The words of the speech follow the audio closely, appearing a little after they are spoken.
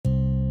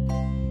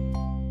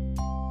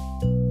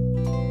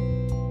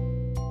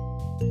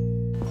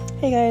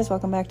Hey guys,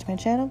 welcome back to my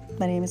channel.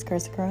 My name is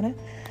Carissa Corona.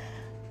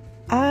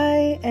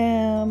 I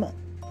am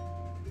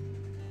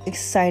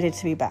excited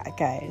to be back,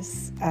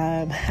 guys.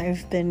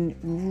 I've been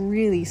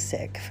really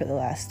sick for the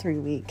last 3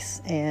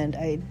 weeks, and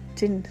I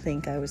didn't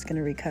think I was going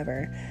to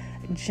recover.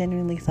 I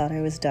genuinely thought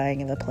I was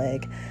dying of a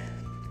plague.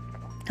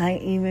 I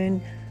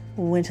even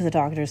went to the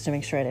doctors to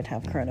make sure I didn't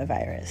have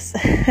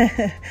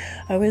coronavirus.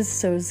 I was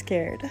so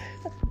scared.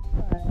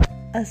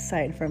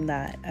 Aside from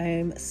that,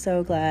 I'm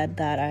so glad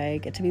that I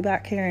get to be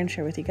back here and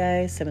share with you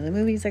guys some of the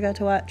movies I got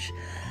to watch.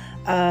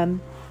 I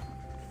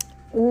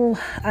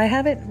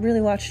haven't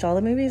really watched all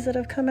the movies that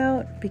have come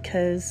out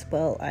because,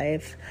 well,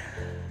 I've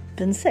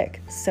been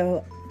sick.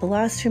 So the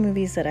last two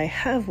movies that I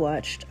have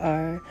watched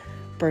are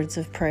Birds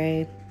of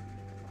Prey,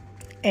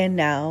 and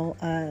now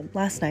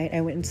last night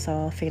I went and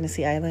saw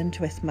Fantasy Island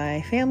with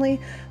my family,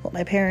 well,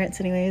 my parents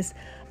anyways.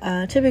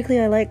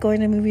 Typically I like going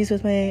to movies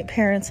with my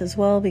parents as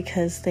well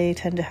because they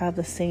tend to have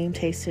the same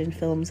taste in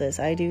films as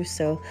I do,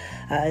 so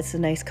it's a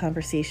nice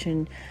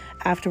conversation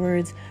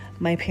afterwards.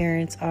 My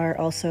parents are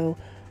also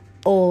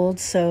old,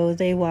 so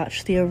they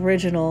watched the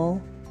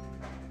original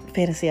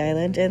Fantasy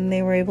Island, and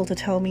they were able to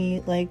tell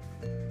me like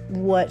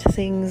what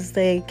things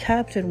they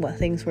kept and what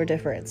things were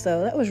different,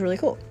 so that was really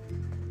cool.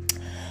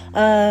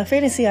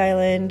 Fantasy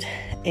Island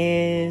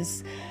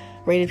is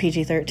rated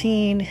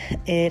PG-13.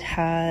 It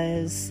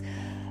has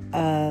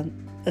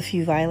a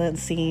few violent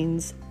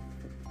scenes,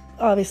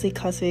 obviously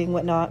cussing,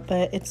 whatnot,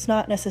 but it's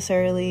not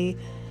necessarily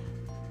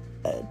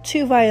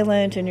too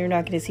violent, and you're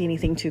not going to see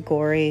anything too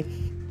gory.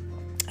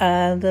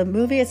 The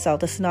movie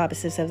itself, the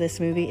synopsis of this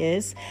movie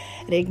is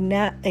an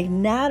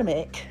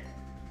enigmatic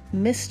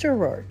Mr.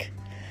 Rourke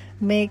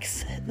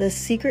makes the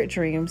secret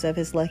dreams of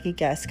his lucky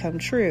guests come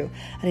true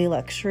at a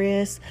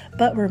luxurious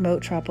but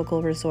remote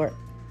tropical resort.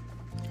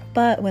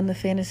 But when the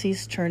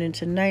fantasies turn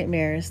into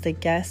nightmares, the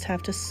guests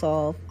have to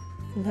solve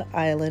the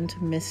island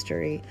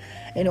mystery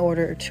in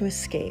order to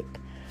escape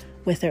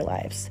with their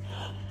lives.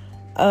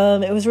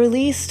 It was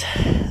released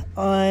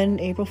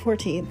on April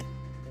 14th,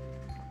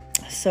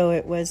 so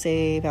it was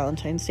a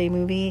Valentine's Day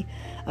movie.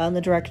 The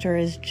director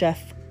is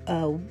Jeff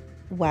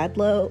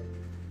Wadlow.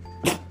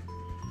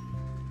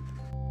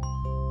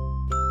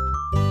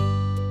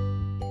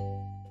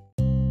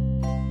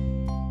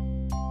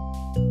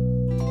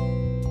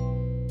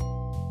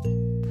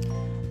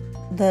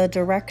 The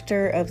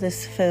director of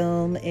this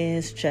film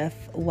is Jeff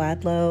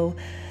Wadlow.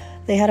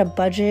 They had a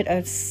budget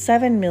of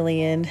 $7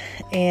 million,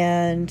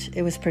 and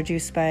it was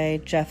produced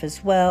by Jeff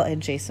as well and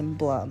Jason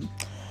Blum.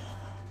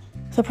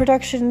 The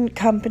production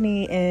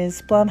company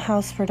is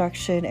Blumhouse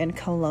Production and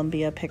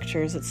Columbia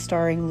Pictures. It's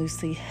starring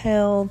Lucy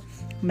Hale,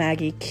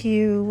 Maggie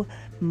Q,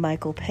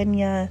 Michael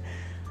Pena,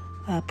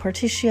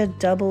 Patricia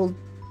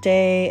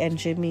Doubleday, and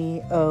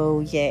Jimmy O.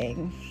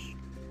 Yang.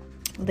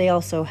 They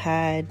also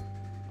had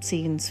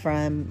scenes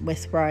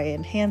with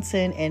Ryan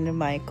Hansen and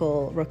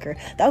Michael Rooker.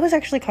 That was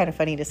actually kind of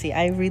funny to see.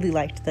 I really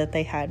liked that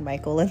they had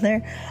Michael in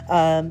there.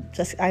 I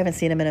haven't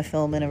seen him in a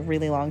film in a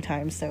really long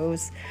time, so it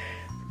was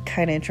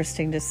kind of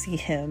interesting to see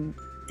him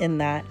in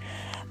that.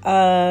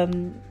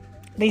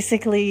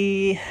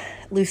 Basically,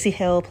 Lucy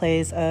Hale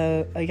plays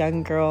a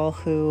young girl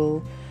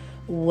who,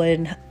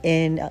 when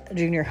in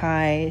junior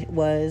high,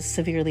 was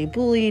severely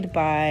bullied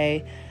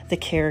by the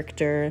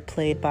character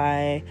played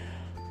by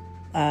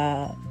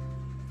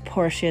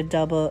Portia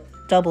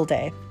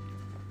Doubleday.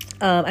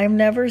 I've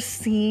never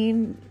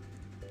seen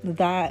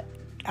that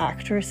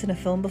actress in a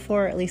film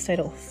before, at least I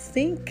don't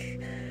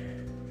think.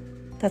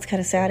 That's kind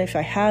of sad. If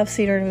I have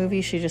seen her in a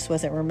movie, she just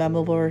wasn't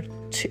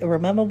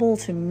memorable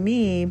to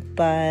me,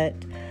 but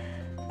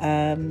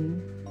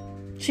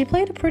she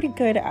played a pretty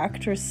good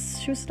actress.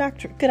 She was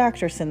good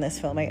actress in this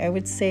film. I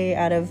would say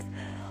out of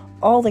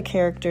all the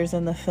characters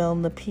in the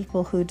film, the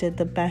people who did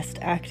the best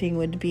acting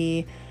would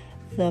be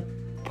the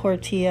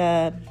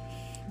Portia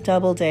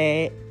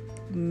Doubleday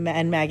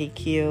and Maggie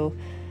Q.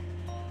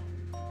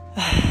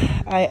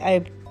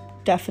 I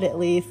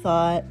definitely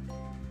thought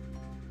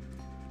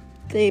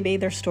they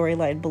made their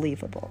storyline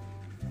believable.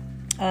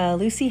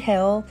 Lucy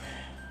Hale,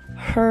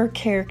 her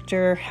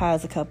character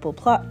has a couple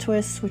plot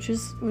twists, which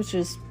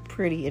is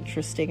pretty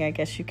interesting, I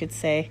guess you could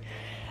say.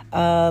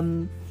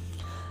 And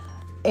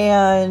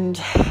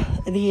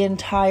the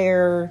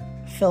entire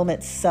film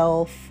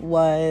itself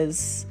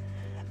was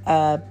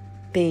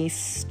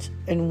based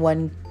in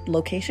one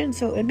location,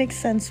 so it makes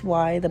sense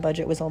why the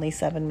budget was only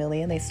 $7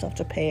 million. They still have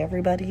to pay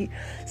everybody,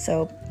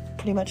 so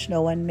pretty much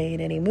no one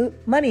made any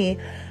money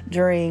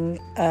during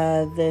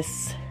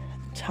this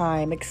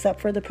time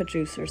except for the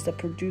producers. The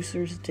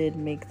producers did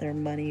make their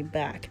money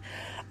back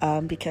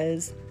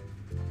because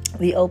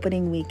the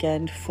opening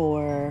weekend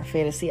for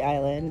Fantasy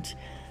Island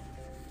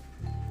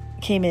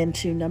came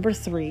into number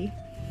 3.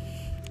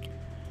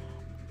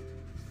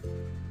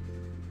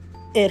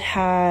 It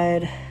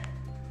had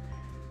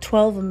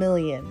 12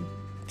 million.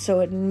 So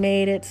it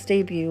made its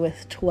debut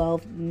with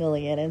 12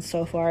 million, and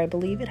so far I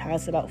believe it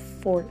has about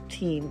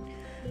 14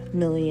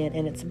 million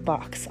in its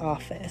box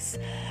office.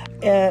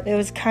 It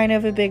was kind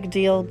of a big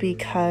deal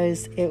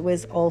because it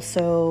was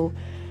also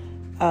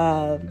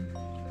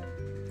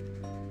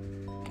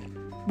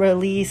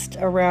released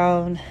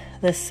around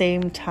the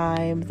same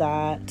time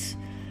that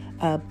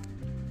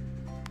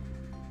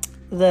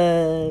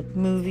the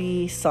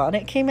movie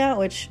Sonic came out,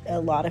 which a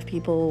lot of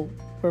people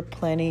were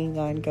planning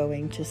on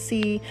going to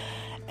see.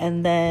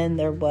 And then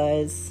there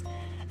was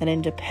an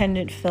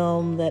independent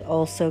film that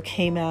also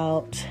came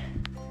out.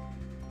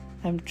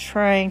 I'm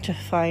trying to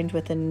find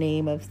what the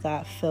name of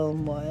that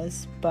film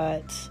was,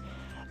 but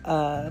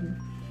I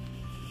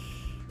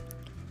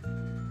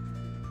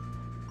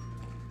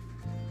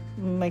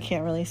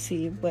can't really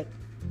see what.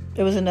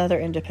 It was another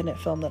independent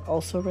film that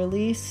also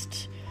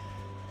released.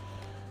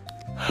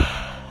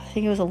 I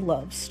think it was a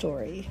love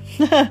story.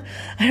 I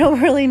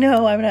don't really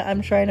know.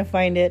 I'm trying to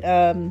find it.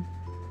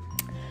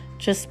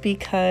 Just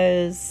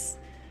because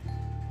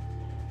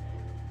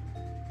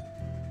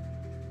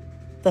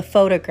The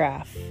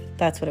Photograph.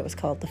 That's what it was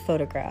called, The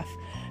Photograph.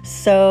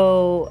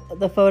 So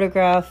The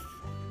Photograph,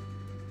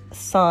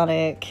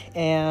 Sonic,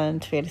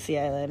 and Fantasy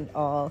Island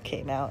all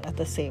came out at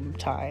the same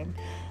time.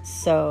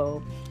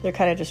 So they're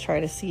kind of just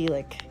trying to see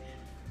like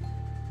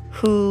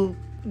who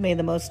made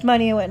the most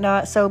money and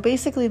whatnot. So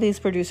basically these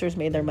producers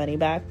made their money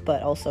back,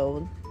 but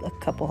also a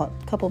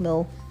couple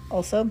mil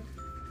also.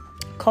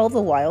 Call of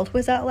the Wild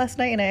was out last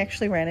night, and I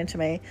actually ran into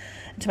my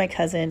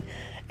cousin,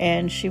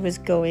 and she was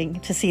going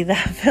to see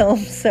that film.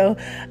 So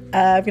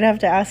I'm gonna have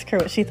to ask her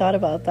what she thought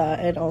about that,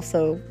 and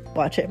also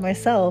watch it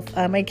myself.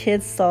 My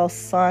kids saw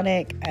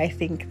Sonic. I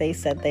think they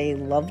said they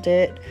loved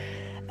it,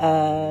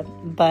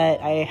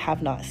 but I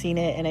have not seen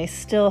it, and I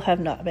still have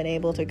not been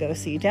able to go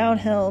see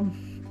Downhill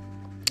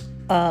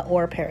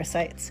or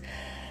Parasites.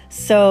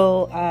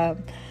 So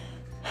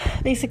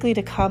basically,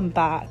 to come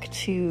back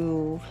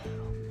to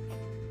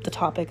the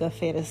topic of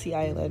Fantasy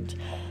Island,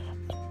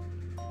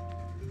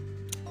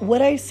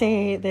 would I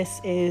say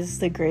this is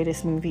the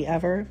greatest movie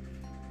ever?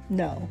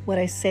 No. Would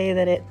I say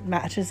that it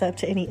matches up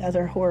to any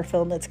other horror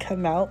film that's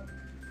come out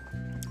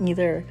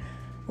either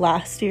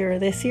last year or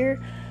this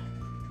year?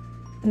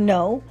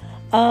 No.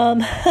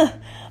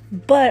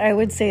 But I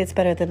would say it's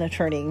better than The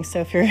Turning.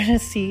 So if you're going to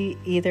see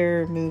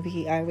either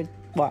movie, I would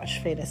watch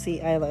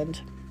Fantasy Island.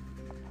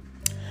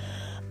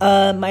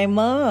 My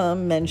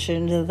mom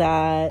mentioned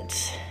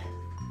that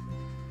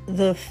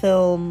the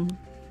film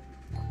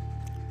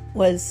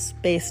was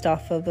based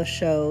off of a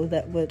show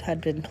that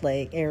had been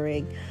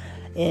airing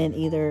in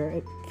either,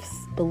 I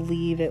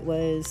believe it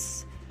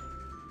was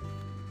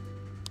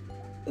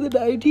the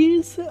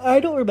 90s. I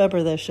don't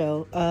remember the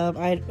show.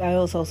 I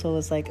also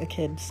was like a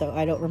kid, so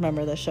I don't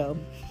remember the show.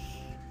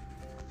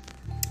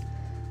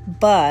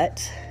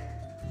 But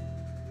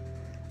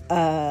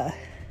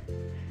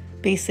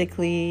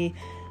basically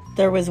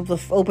there was the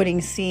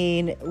opening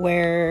scene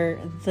where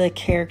the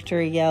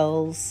character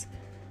yells,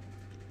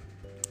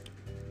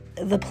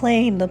 the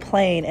plane,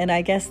 and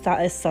I guess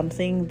that is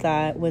something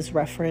that was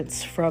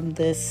referenced from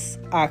this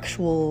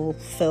actual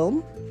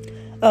film.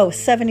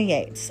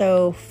 78.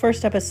 So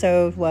first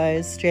episode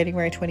was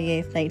January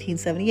 28th,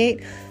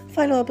 1978.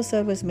 Final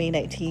episode was May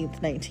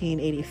 19th,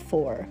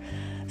 1984.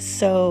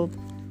 So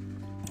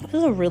it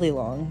was a really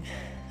long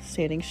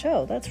standing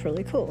show. That's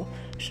really cool.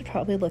 I should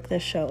probably look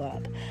this show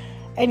up.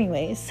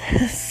 Anyways,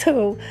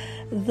 so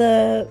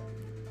the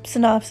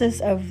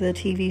synopsis of the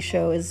TV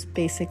show is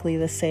basically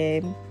the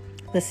same.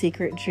 The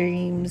secret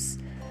dreams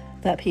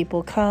that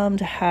people come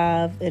to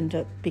have end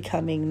up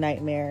becoming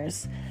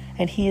nightmares.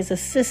 And he is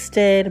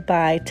assisted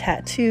by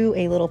Tattoo,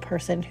 a little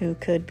person who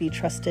could be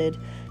trusted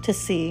to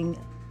sing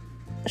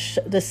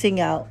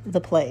out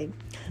the play.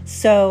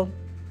 So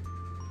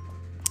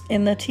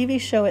in the TV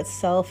show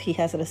itself, he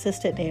has an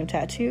assistant named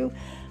Tattoo,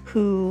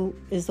 who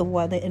is the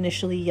one that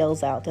initially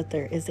yells out that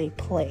there is a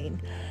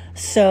plane.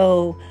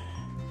 So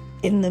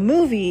in the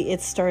movie, it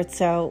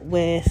starts out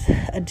with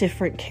a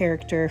different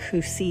character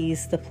who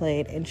sees the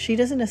plane, and she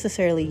doesn't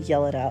necessarily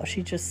yell it out.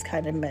 She just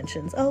kind of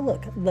mentions, oh,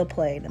 look, the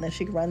plane. And then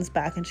she runs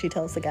back and she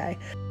tells the guy.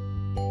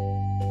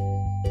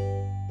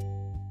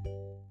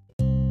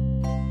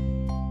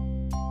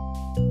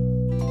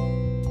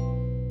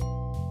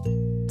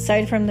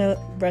 Aside from the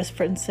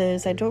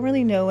references, I don't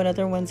really know what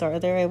other ones are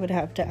there. I would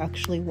have to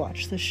actually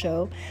watch the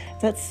show.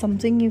 If that's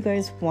something you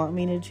guys want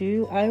me to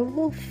do, I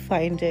will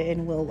find it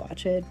and will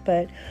watch it.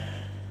 But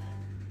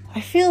I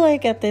feel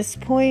like at this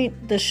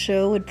point, the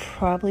show would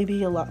probably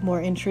be a lot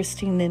more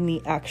interesting than the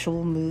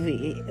actual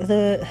movie.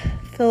 The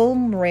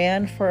film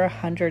ran for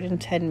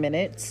 110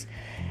 minutes,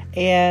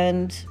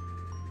 and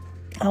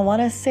I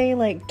want to say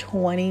like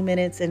 20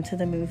 minutes into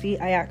the movie,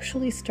 I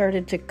actually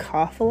started to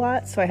cough a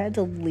lot, so I had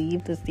to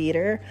leave the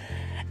theater,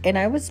 and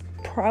I was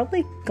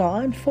probably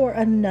gone for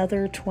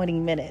another 20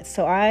 minutes.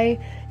 So I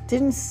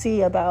didn't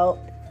see about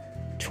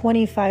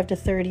 25 to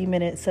 30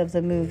 minutes of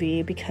the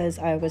movie because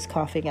I was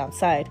coughing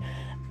outside.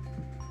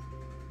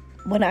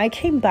 When I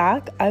came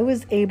back, I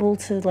was able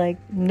to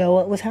know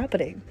what was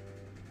happening,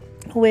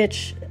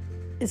 which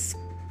is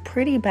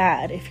pretty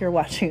bad if you're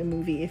watching a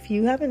movie. If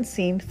you haven't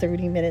seen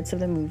 30 minutes of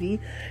the movie,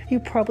 you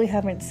probably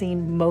haven't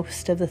seen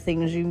most of the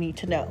things you need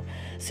to know.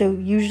 So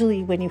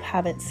usually when you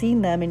haven't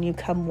seen them and you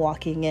come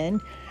walking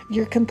in,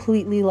 you're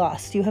completely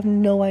lost. You have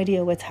no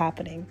idea what's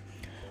happening.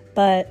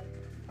 But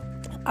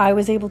I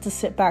was able to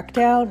sit back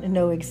down and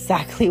know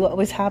exactly what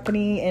was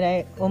happening, and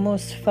I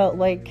almost felt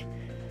like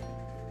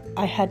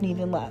I hadn't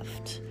even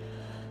left.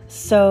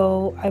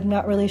 So I'm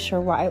not really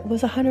sure why it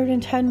was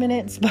 110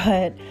 minutes,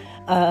 but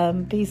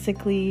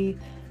basically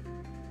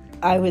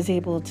I was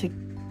able to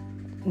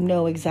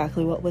know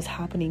exactly what was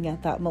happening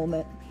at that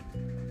moment.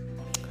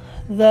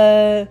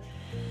 The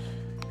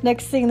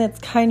next thing that's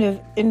kind of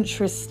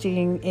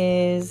interesting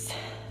is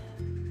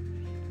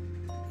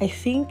I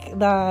think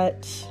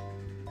that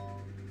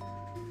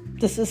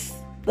this is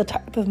the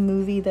type of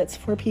movie that's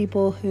for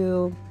people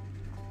who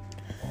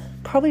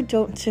probably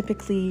don't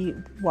typically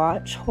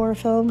watch horror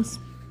films.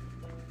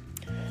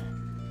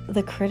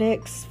 The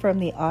critics from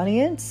the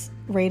audience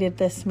rated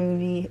this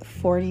movie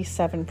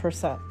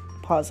 47%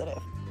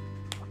 positive,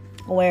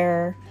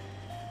 where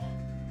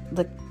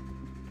the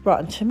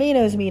Rotten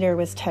Tomatoes meter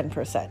was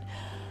 10%.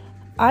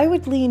 I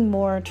would lean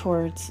more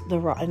towards the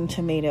Rotten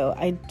Tomato.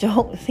 I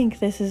don't think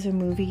this is a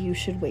movie you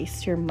should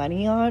waste your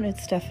money on.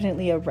 It's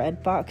definitely a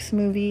Redbox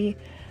movie.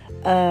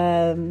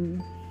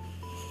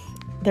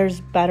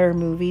 There's better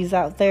movies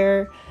out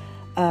there.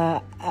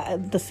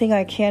 The thing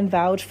I can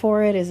vouch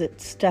for it is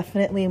it's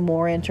definitely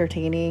more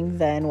entertaining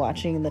than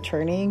watching The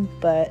Turning.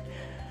 But,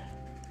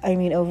 I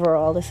mean,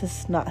 overall, this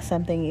is not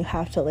something you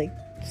have to,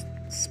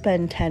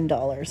 spend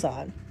 $10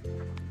 on.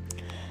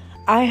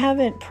 I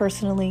haven't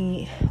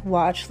personally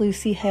watched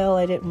Lucy Hale.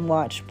 I didn't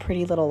watch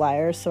Pretty Little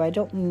Liars, so I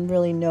don't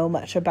really know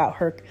much about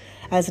her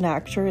as an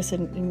actress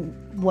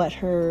and what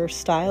her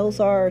styles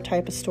are, or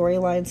type of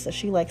storylines that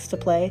she likes to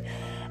play.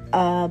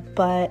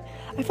 But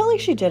I felt like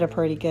she did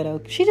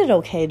an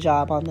okay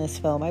job on this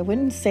film. I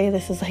wouldn't say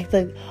this is like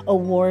the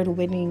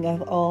award-winning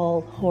of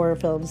all horror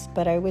films,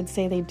 but I would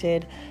say they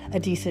did a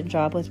decent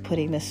job with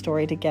putting this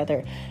story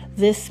together.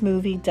 This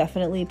movie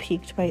definitely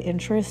piqued my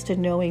interest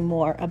in knowing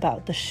more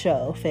about the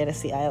show,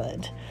 Fantasy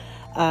Island.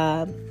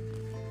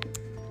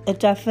 It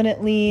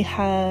definitely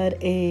had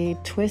a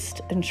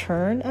twist and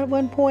turn at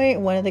one point.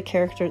 One of the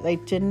characters I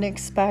didn't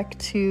expect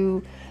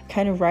to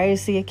kind of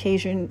rise to the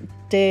occasion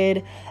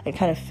did, and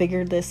kind of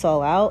figured this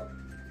all out,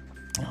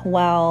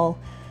 while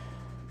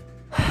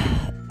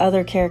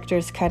other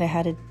characters kind of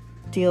had to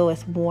deal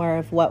with more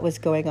of what was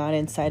going on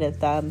inside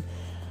of them.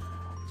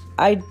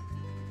 I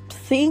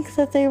think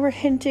that they were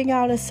hinting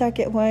out a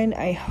second one.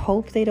 I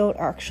hope they don't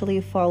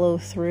actually follow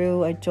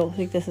through. I don't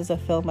think this is a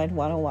film I'd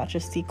want to watch a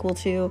sequel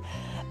to,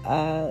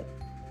 but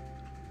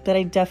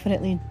I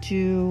definitely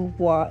do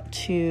want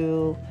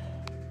to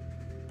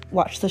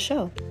watch the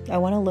show. I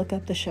want to look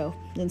up the show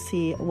and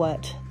see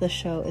what the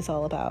show is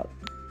all about.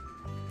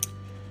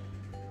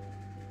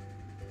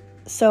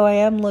 So I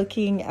am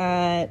looking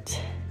at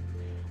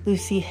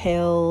Lucy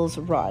Hale's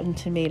Rotten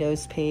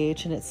Tomatoes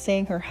page, and it's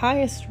saying her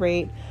highest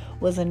rate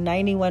was a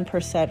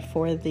 91%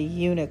 for The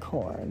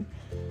Unicorn.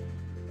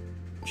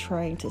 I'm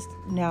trying to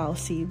now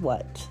see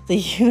what The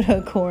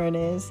Unicorn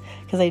is,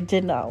 because I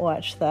did not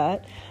watch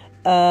that.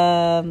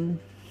 I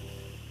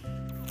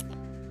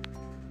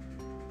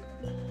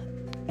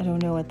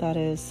don't know what that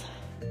is.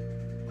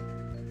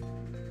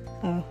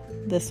 Oh,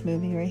 this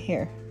movie right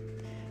here.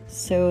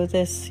 So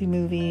this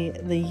movie,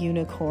 The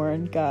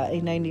Unicorn, got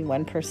a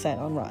 91%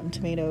 on Rotten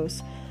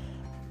Tomatoes.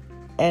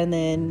 And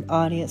then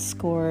audience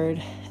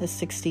scored a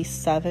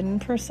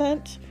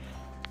 67%.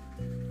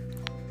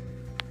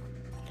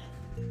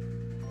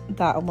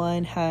 That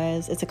one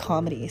it's a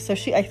comedy. So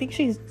I think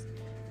she's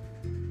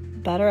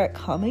better at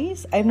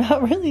comedies. I'm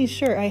not really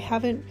sure. I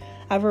haven't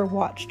ever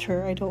watched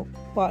her. I don't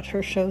watch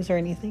her shows or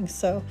anything.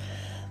 So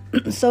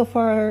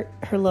far,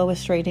 her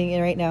lowest rating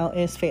right now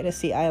is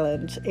Fantasy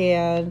Island.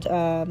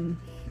 And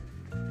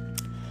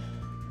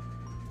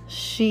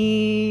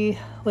she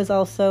was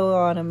also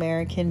on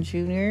American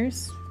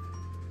Juniors,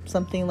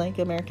 something like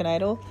American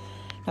Idol.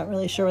 Not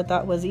really sure what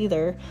that was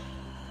either.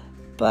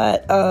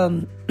 But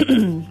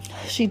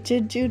she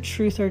did do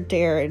Truth or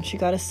Dare, and she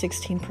got a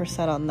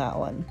 16% on that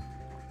one.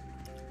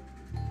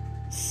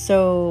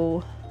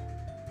 So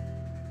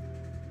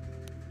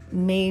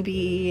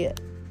maybe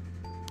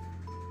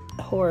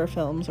horror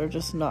films are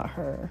just not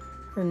her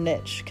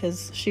niche,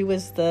 because she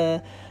was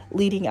the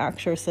leading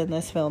actress in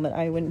this film, and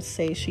I wouldn't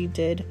say she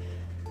did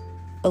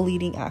a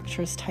leading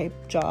actress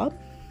type job.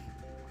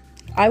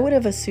 I would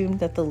have assumed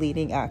that the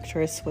leading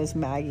actress was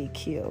Maggie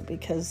Q,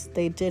 because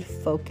they did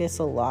focus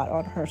a lot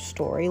on her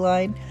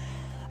storyline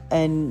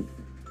and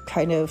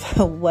kind of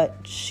what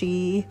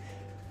she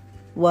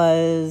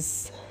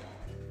was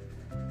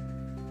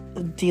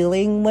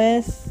dealing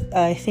with.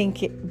 I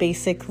think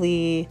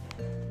basically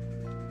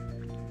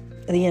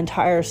the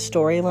entire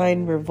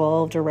storyline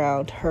revolved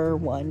around her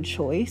one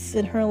choice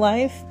in her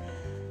life,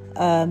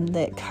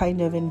 that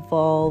kind of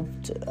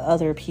involved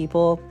other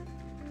people.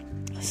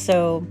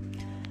 So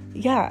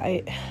yeah,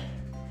 I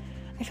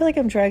feel like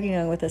I'm dragging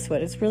on with this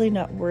one. It's really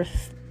not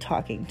worth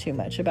talking too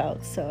much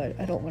about, so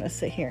I don't want to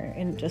sit here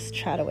and just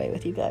chat away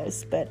with you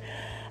guys. But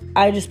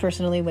I just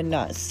personally would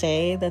not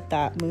say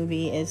that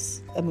movie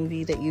is a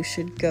movie that you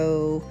should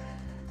go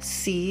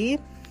see.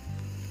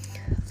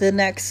 The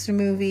next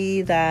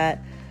movie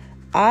that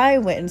I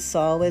went and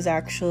saw was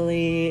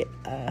actually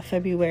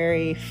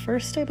February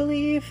 1st, I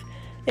believe.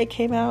 It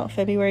came out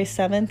February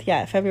 7th.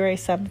 Yeah, February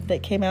 7th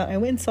it came out. I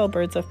went and saw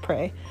Birds of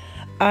Prey.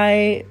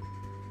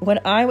 When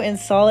I went and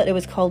saw it, it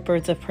was called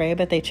Birds of Prey,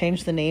 but they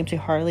changed the name to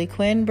Harley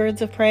Quinn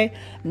Birds of Prey.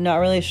 I'm not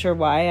really sure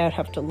why. I'd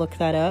have to look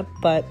that up,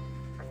 but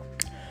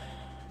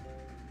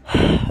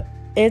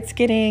it's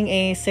getting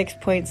a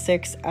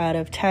 6.6 out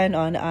of 10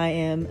 on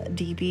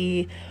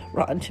IMDb.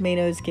 Rotten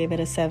Tomatoes gave it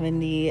a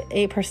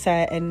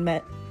 78%,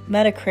 and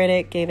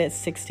Metacritic gave it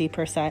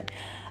 60%.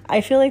 I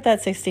feel like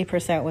that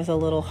 60% was a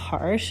little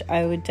harsh.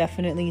 I would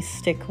definitely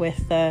stick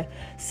with the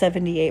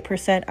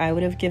 78%. I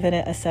would have given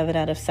it a 7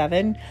 out of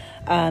 7.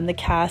 The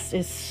cast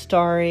is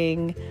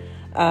starring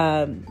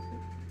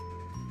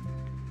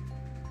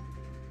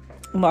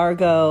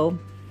Margot.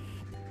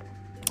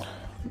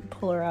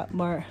 Pull her up.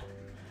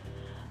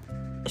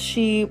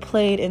 She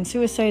played in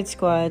Suicide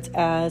Squad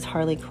as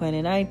Harley Quinn,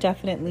 and I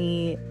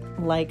definitely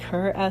like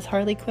her as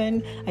Harley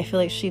Quinn. I feel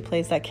like she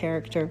plays that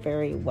character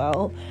very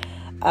well.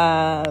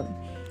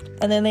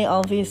 And then they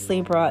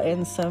obviously brought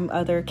in some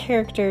other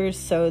characters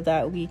so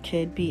that we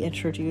could be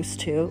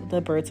introduced to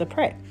the Birds of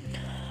Prey.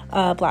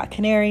 Black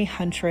Canary,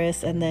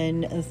 Huntress, and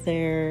then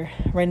their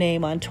Renee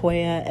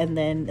Montoya, and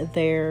then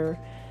their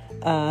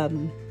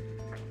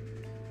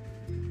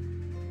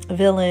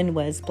villain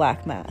was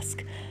Black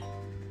Mask,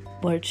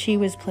 where she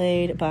was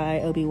played by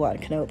Obi-Wan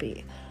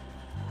Kenobi.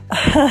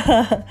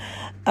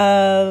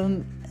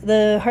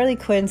 The Harley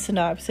Quinn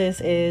synopsis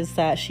is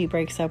that she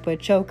breaks up with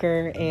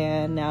Joker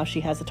and now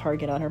she has a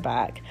target on her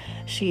back.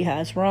 She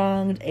has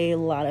wronged a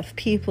lot of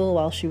people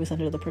while she was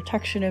under the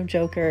protection of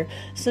Joker,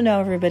 so now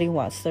everybody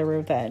wants their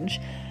revenge.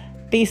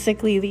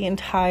 Basically, the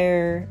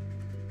entire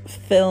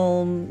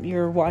film,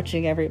 you're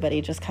watching everybody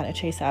just kind of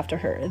chase after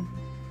her.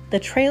 The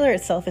trailer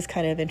itself is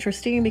kind of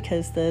interesting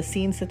because the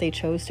scenes that they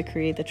chose to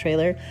create the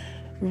trailer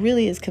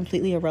really is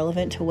completely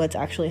irrelevant to what's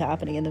actually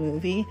happening in the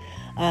movie.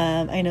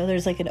 I know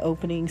there's like an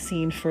opening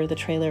scene for the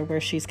trailer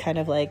where she's kind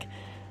of like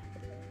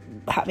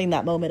having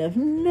that moment of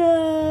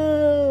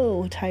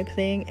no type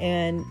thing,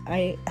 and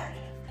I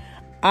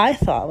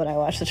thought when I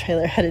watched the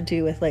trailer it had to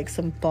do with like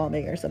some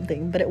bombing or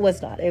something, but it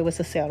was not. It was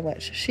a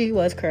sandwich. She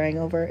was crying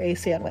over a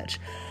sandwich.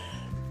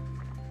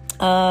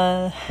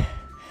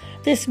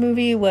 This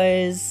movie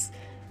was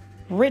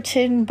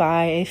written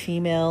by a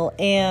female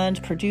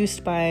and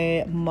produced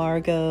by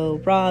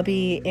Margot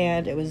Robbie,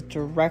 and it was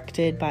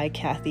directed by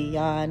Cathy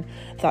Yan.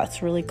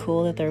 That's really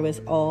cool that there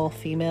was all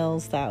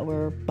females that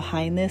were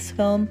behind this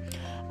film.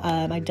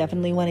 I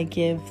definitely want to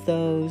give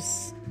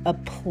those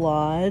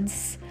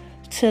applauds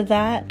to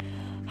that.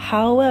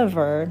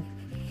 However,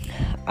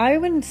 I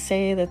wouldn't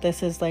say that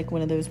this is like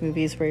one of those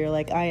movies where you're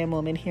like, I am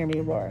woman, hear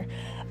me roar.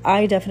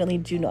 I definitely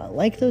do not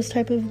like those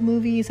type of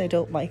movies. I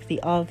don't like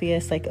the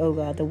obvious, like, oh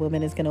god, the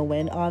woman is gonna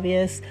win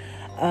obvious.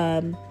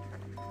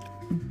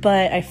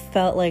 But I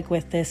felt like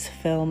with this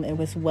film, it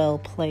was well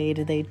played.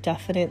 They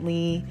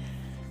definitely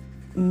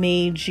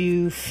made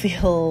you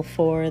feel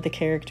for the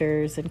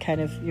characters and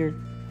kind of you're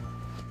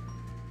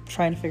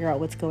trying to figure out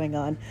what's going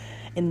on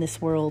in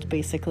this world,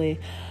 basically.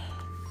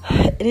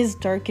 It is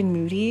dark and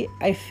moody.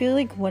 I feel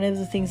like one of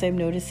the things I'm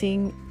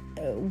noticing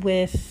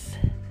with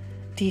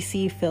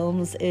DC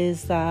films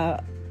is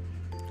that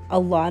a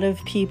lot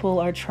of people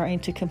are trying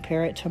to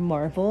compare it to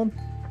Marvel,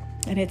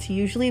 and it's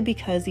usually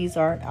because these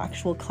aren't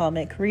actual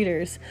comic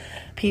readers.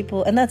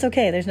 People, and that's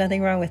okay, there's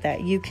nothing wrong with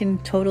that. You can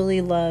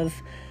totally love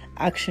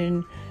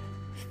action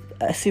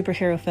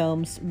superhero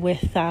films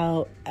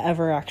without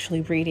ever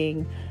actually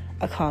reading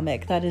a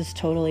comic. That is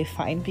totally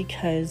fine,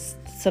 because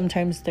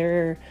sometimes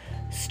their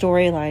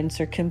storylines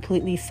are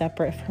completely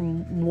separate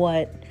from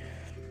what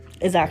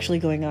is actually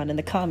going on in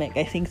the comic.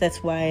 I think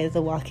that's why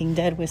The Walking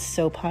Dead was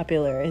so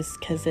popular, is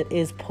because it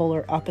is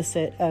polar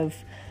opposite of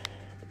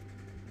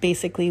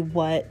basically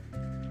what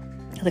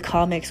the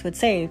comics would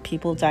say.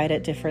 People died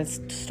at different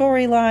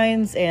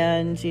storylines,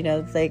 and you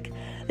know, like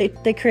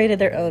they created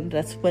their own.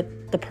 That's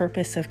what the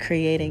purpose of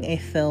creating a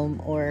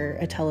film or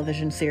a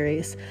television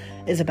series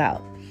is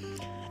about.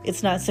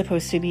 It's not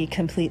supposed to be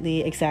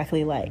completely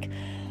exactly like.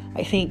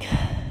 I think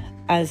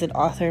as an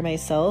author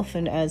myself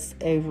and as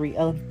a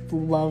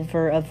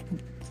lover of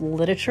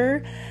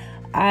literature,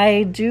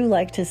 I do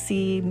like to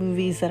see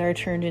movies that are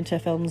turned into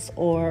films,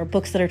 or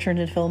books that are turned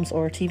into films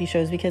or TV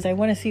shows, because I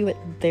want to see what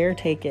their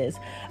take is.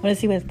 I want to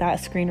see what that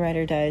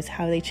screenwriter does,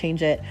 how they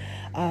change it,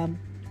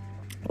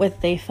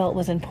 what they felt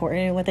was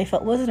important and what they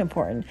felt wasn't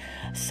important.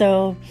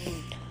 So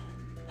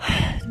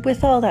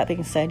with all that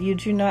being said, you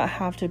do not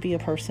have to be a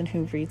person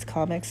who reads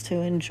comics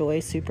to enjoy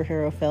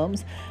superhero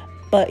films,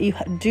 but you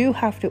do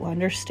have to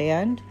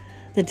understand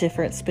the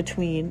difference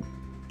between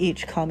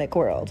each comic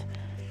world.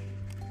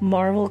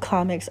 Marvel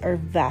comics are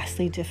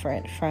vastly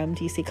different from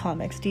DC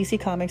comics. DC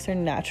comics are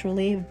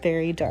naturally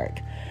very dark.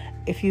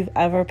 If you've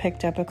ever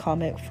picked up a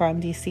comic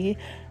from DC,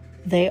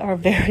 they are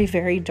very,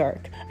 very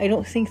dark. I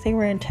don't think they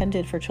were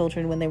intended for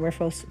children when they were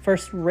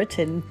first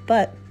written,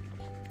 but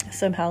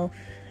somehow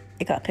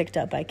it got picked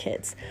up by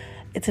kids.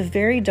 It's a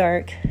very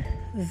dark,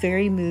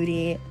 very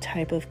moody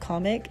type of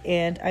comic,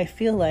 and I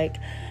feel like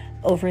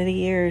over the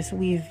years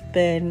we've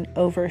been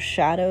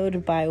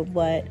overshadowed by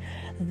what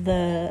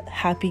the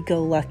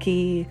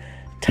happy-go-lucky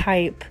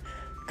type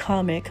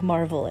comic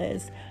Marvel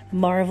is.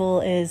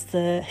 Marvel is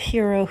the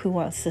hero who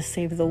wants to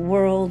save the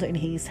world, and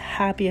he's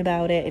happy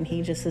about it, and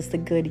he just is the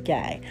good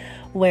guy,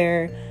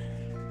 where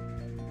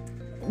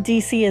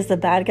DC is the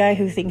bad guy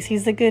who thinks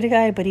he's the good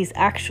guy, but he's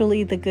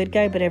actually the good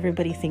guy, but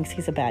everybody thinks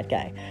he's a bad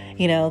guy.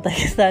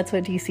 That's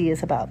what DC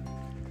is about.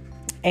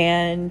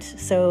 And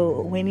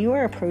so when you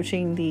are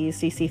approaching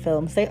these DC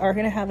films, they are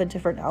going to have a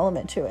different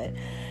element to it.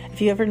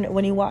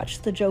 When you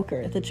watch the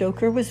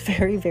Joker was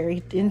very,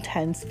 very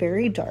intense,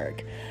 very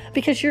dark,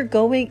 because you're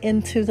going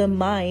into the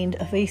mind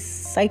of a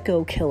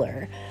psycho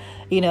killer.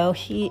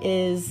 He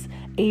is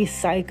a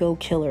psycho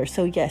killer.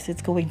 So yes,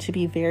 it's going to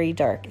be very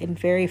dark and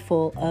very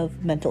full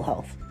of mental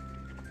health.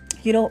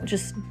 You don't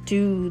just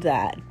do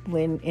that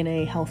when in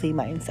a healthy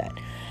mindset.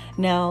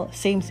 Now,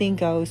 same thing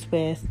goes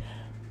with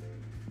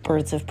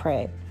Birds of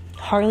Prey.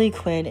 Harley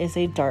Quinn is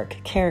a dark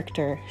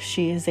character.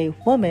 She is a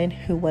woman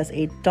who was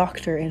a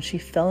doctor, and she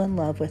fell in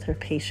love with her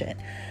patient.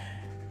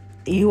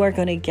 You are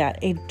going to get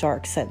a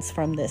dark sense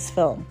from this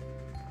film.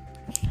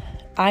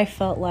 I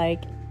felt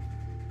like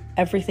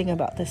everything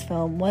about this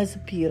film was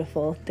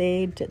beautiful.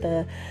 They did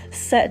the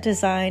set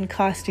design,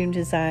 costume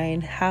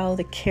design, how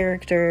the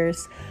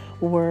characters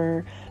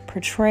were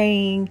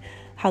portraying,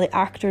 how the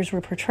actors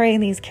were portraying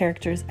these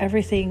characters.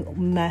 Everything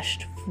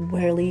meshed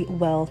really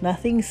well.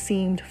 Nothing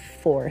seemed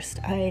forced.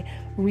 I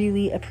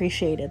really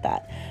appreciated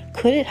that.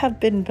 Could it have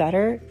been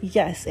better?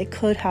 Yes, it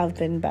could have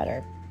been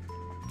better.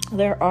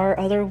 There are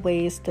other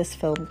ways this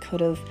film could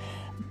have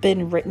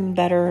been written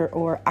better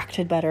or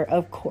acted better,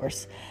 of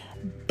course.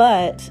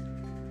 But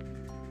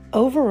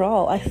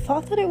overall, I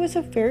thought that it was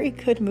a very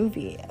good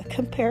movie.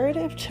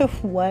 Comparative to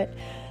what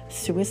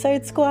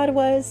Suicide Squad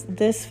was,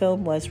 this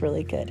film was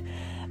really good.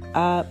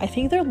 I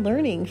think they're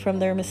learning from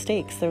their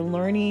mistakes. They're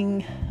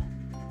learning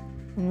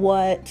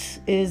what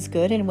is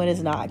good and what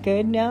is not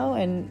good now,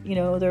 and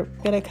they're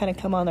gonna kind of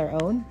come on their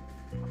own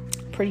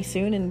pretty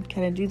soon and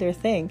kind of do their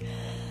thing.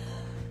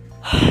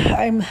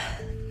 I'm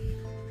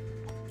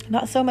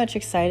not so much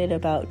excited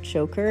about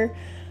Joker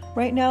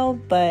right now,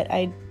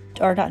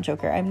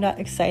 I'm not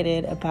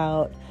excited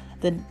about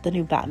the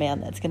new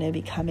Batman that's going to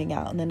be coming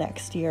out in the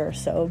next year or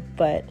so,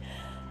 but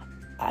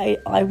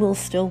I will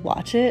still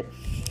watch it.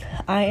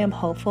 I am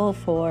hopeful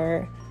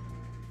for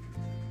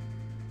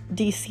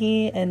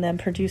DC and them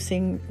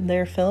producing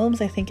their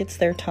films. I think it's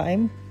their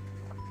time.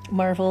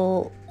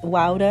 Marvel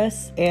wowed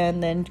us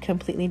and then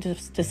completely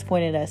just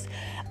disappointed us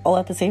all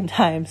at the same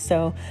time.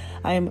 So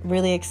I'm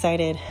really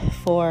excited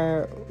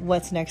for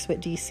what's next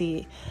with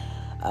DC.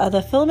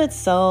 The film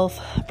itself,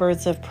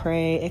 Birds of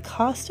Prey, it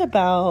cost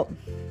about,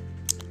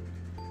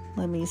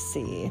 let me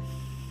see,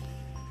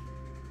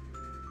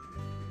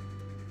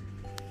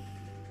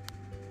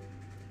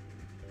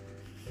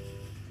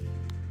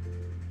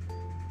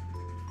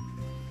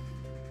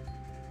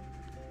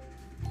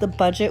 the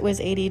budget was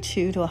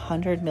 82 to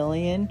 100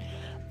 million,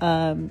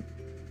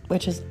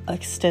 which is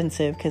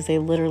extensive because they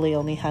literally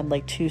only had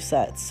like 2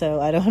 sets.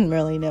 So I don't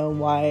really know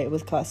why it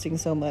was costing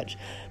so much.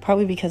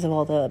 Probably because of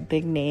all the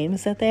big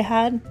names that they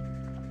had.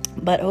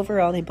 But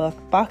overall, the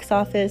box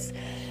office,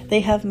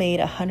 they have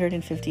made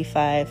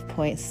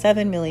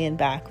 155.7 million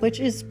back, which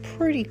is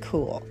pretty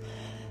cool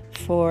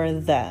for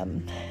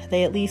them.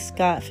 They at least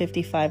got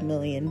 55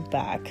 million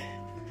back.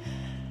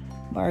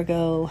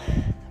 Margot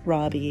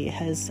Robbie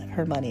has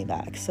her money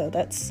back, so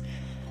that's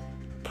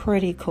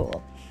pretty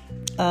cool.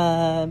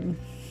 I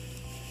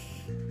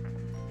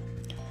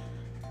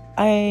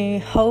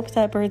hope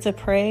that Birds of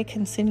Prey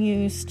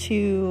continues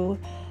to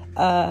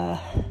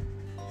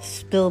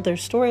build their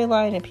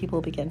storyline and people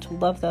begin to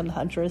love them. The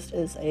Huntress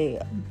is a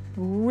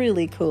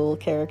really cool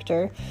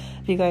character.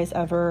 If you guys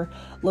ever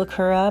look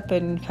her up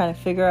and kind of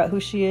figure out who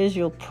she is,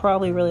 you'll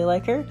probably really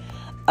like her.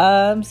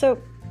 So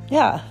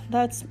yeah,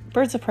 that's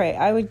Birds of Prey.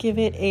 I would give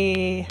it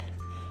a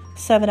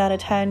 7 out of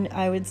 10.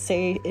 I would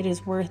say it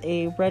is worth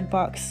a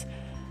Redbox,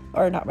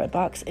 or not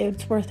Redbox,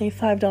 it's worth a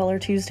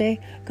 $5 Tuesday.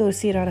 Go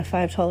see it on a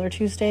 $5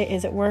 Tuesday.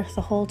 Is it worth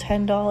the whole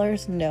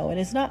 $10? No, it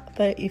is not.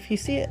 But if you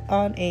see it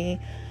on a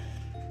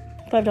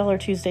 $5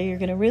 Tuesday, you're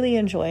going to really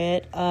enjoy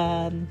it.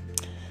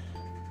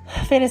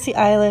 Fantasy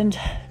Island,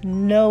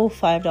 no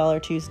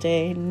 $5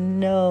 Tuesday,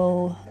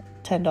 no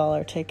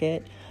 $10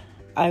 ticket.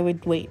 I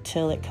would wait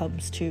till it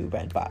comes to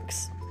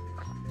Redbox.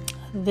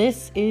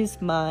 This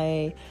is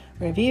my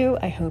review.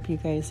 I hope you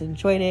guys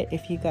enjoyed it.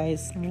 If you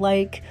guys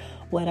like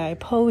what I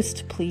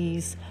post,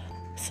 please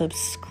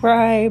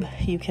subscribe.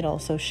 You can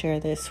also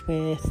share this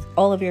with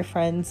all of your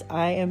friends.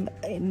 I am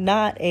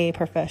not a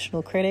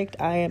professional critic.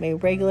 I am a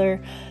regular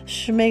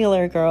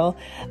schmigler girl.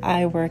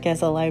 I work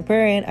as a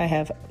librarian. I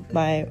have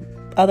my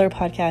other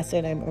podcast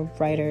and I'm a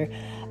writer.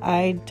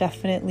 I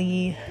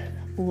definitely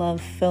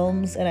love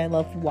films and I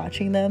love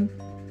watching them.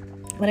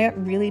 When I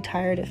got really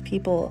tired of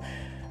people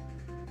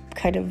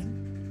kind of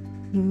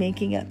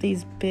making up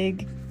these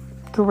big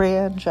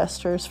grand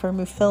gestures for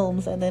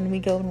films, and then we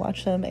go and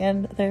watch them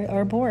and they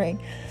are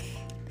boring.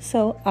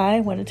 So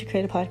I wanted to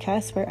create a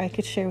podcast where I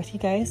could share with you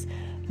guys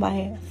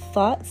my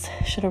thoughts.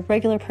 Should a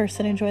regular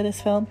person enjoy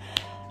this film?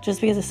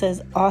 Just because it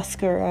says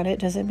Oscar on it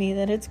doesn't mean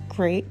that it's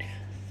great,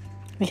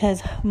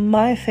 because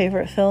my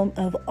favorite film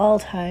of all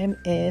time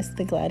is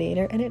The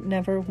Gladiator, and it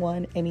never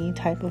won any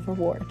type of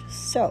award.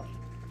 So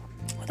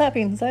with that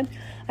being said,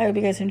 I hope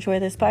you guys enjoy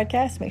this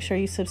podcast. Make sure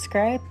you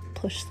subscribe,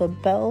 push the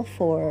bell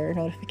for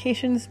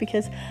notifications,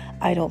 because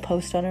I don't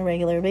post on a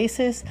regular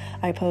basis.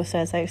 I post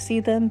as I see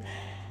them.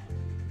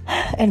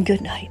 And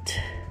good night.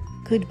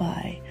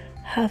 Goodbye.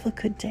 Have a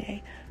good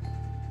day.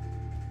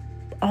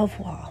 Au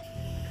revoir.